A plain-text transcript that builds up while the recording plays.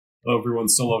Hello, everyone.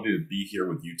 So lovely to be here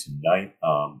with you tonight.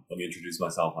 Let me introduce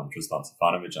myself. I'm Tristan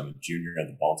Stefanović. I'm a junior at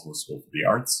the Baltimore School for the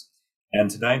Arts.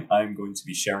 And tonight I'm going to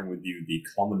be sharing with you the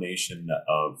culmination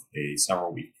of a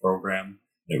several week program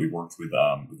that we worked with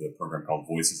a program called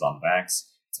Voices on Vax.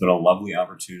 It's been a lovely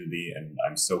opportunity, and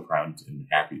I'm so proud and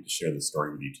happy to share this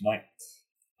story with you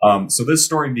tonight. So this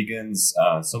story begins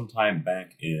sometime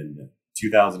back in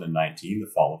 2019,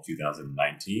 the fall of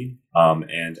 2019.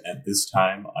 And at this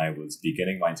time, I was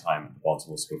beginning my time at the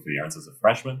Baltimore School for the Arts as a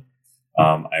freshman.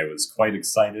 I was quite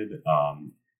excited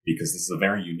because this is a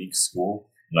very unique school,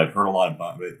 and I'd heard a lot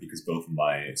about it because both of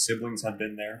my siblings had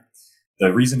been there.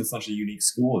 The reason it's such a unique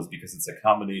school is because it's a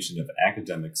combination of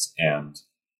academics and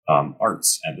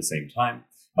arts at the same time.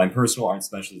 My personal art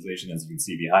specialization, as you can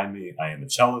see behind me, I am a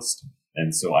cellist.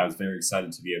 And so I was very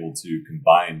excited to be able to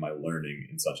combine my learning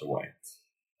in such a way.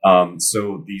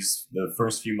 So the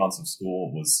first few months of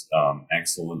school was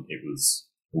excellent. It was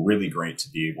really great to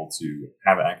be able to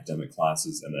have academic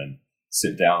classes and then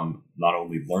sit down, not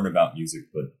only learn about music,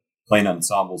 but play in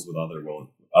ensembles with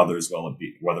others,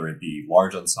 whether it be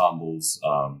large ensembles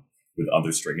with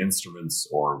other string instruments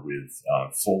or with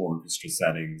full orchestra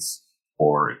settings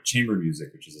or chamber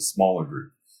music, which is a smaller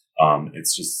group.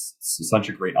 It's just such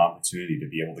a great opportunity to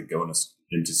be able to go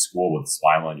into school with a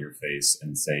smile on your face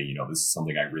and say, this is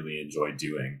something I really enjoy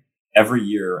doing. Every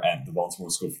year at the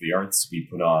Baltimore School for the Arts, we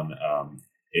put on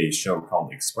a show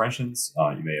called Expressions.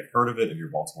 You may have heard of it if you're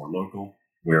Baltimore local,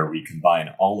 where we combine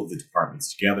all of the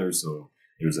departments together. So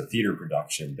there's a theater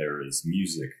production, there is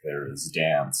music, there is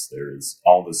dance, there is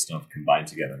all this stuff combined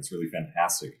together. It's really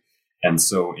fantastic. And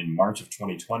so in March of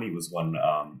 2020 was when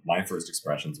my first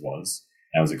Expressions was.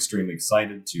 I was extremely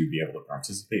excited to be able to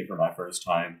participate for my first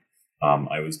time.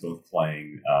 I was both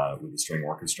playing with the string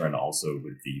orchestra and also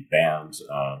with the band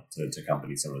to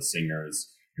accompany some of the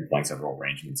singers. We were playing several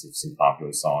arrangements of some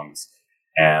popular songs.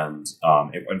 And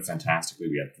it went fantastically.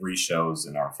 We had 3 shows,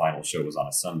 and our final show was on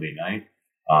a Sunday night.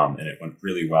 And it went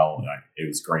really well. And it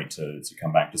was great to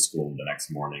come back to school the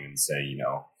next morning and say,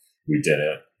 we did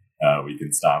it. We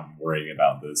can stop worrying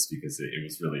about this because it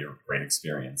was really a great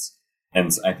experience. And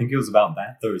I think it was about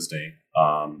that Thursday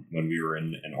when we were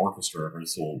in an orchestra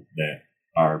rehearsal that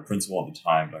our principal at the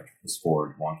time, Dr. Chris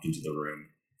Ford, walked into the room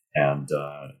and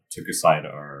took aside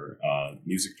our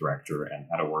music director and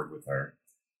had a word with her.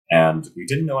 And we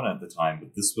didn't know it at the time,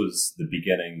 but this was the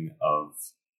beginning of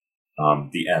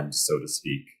the end, so to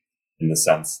speak, in the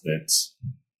sense that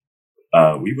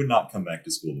we would not come back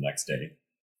to school the next day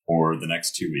or the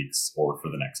next 2 weeks or for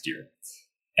the next year.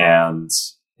 And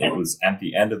it was at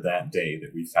the end of that day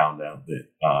that we found out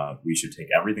that we should take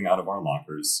everything out of our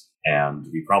lockers and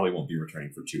we probably won't be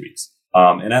returning for 2 weeks.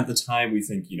 And at the time we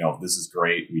think, this is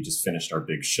great. We just finished our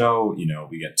big show.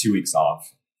 We get 2 weeks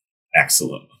off.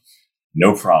 Excellent.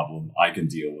 No problem. I can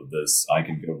deal with this. I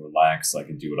can go relax. I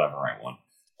can do whatever I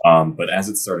want. But as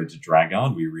it started to drag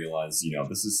on, we realized,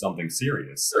 this is something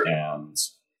serious. And,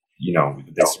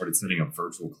 they started setting up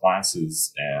virtual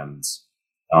classes and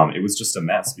it was just a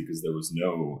mess because there was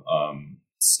no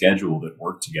schedule that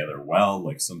worked together well.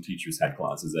 Like some teachers had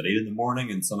classes at 8 in the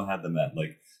morning and some had them at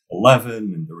like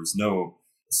 11, and there was no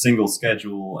single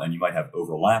schedule, and you might have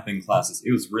overlapping classes.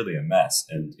 It was really a mess,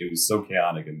 and it was so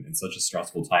chaotic and such a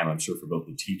stressful time, I'm sure, for both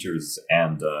the teachers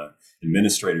and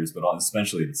administrators, but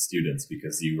especially the students,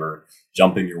 because you were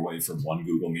jumping your way from one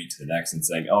Google Meet to the next and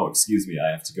saying, "Oh, excuse me,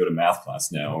 I have to go to math class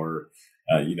now," or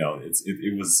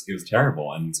it was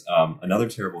terrible. And another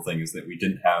terrible thing is that we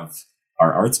didn't have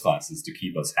our arts classes to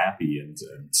keep us happy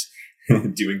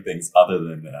and doing things other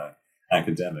than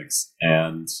academics.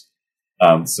 And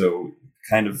so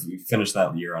kind of we finished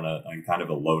that year on kind of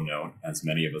a low note, as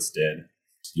many of us did.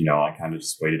 I kind of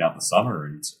just waited out the summer,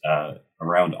 and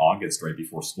around August, right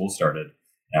before school started,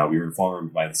 we were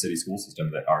informed by the city school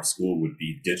system that our school would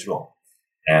be digital.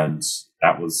 And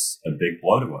that was a big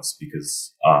blow to us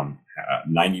because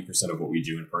 90% of what we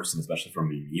do in person, especially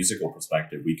from a musical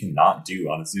perspective, we cannot do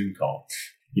on a Zoom call.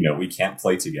 We can't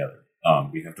play together.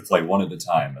 We have to play one at a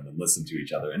time and then listen to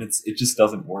each other. And it just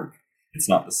doesn't work. It's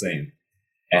not the same.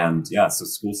 And so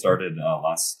school started it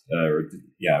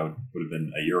would have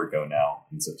been a year ago now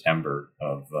in September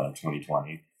of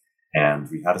 2020. And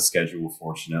we had a schedule,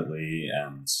 fortunately,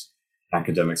 and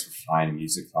academics were fine, and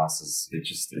music classes, it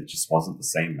just wasn't the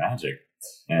same magic.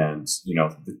 And,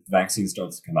 the vaccine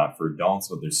starts to come out for adults,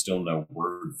 but there's still no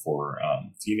word for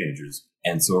teenagers.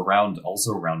 And so around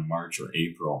March or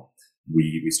April,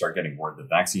 we start getting word that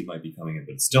vaccine might be coming in,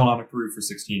 but it's still not approved for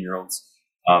 16-year-olds.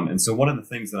 And so one of the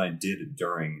things that I did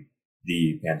during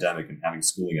the pandemic and having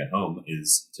schooling at home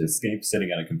is to escape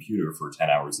sitting at a computer for 10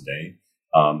 hours a day.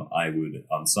 I would,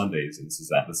 on Sundays, and this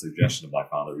is at the suggestion of my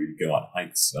father, we would go on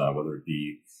hikes, whether it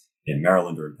be in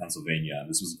Maryland or in Pennsylvania.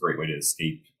 This was a great way to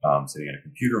escape sitting at a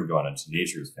computer and go out into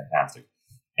nature. It was fantastic.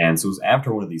 And so it was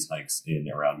after one of these hikes in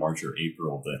around March or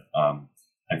April that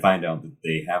I find out that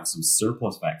they have some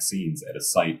surplus vaccines at a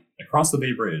site across the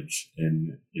Bay Bridge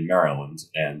in Maryland,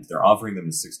 and they're offering them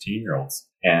to 16-year-olds.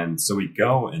 And so we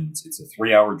go, and it's a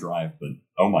 3-hour drive, but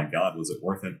oh my God, was it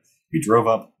worth it? We drove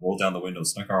up, rolled down the window,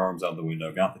 stuck our arms out the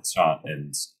window, got the shot,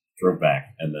 and drove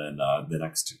back. And then the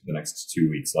next 2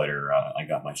 weeks later, I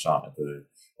got my shot at the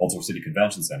Baltimore City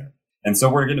Convention Center. And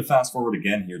so we're going to fast forward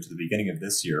again here to the beginning of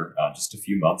this year, just a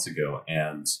few months ago,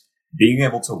 and being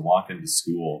able to walk into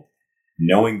school,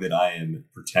 knowing that I am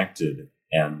protected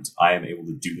and I am able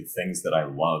to do the things that I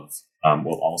love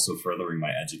while also furthering my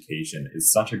education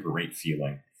is such a great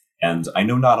feeling. And I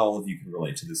know not all of you can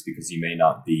relate to this because you may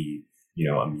not be,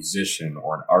 a musician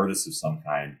or an artist of some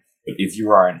kind. But if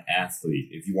you are an athlete,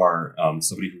 if you are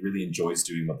somebody who really enjoys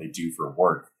doing what they do for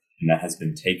work and that has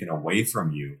been taken away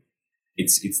from you,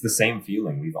 it's the same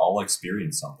feeling. We've all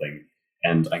experienced something.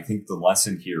 And I think the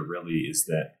lesson here really is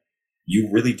that you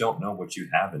really don't know what you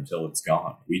have until it's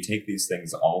gone. We take these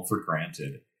things all for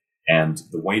granted. And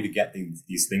the way to get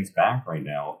these things back right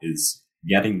now is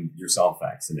getting yourself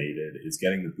vaccinated, is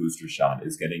getting the booster shot,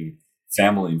 is getting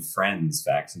family and friends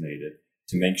vaccinated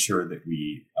to make sure that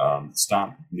we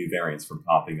stop new variants from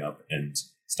popping up and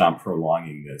stop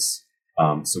prolonging this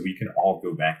so we can all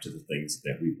go back to the things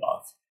that we love.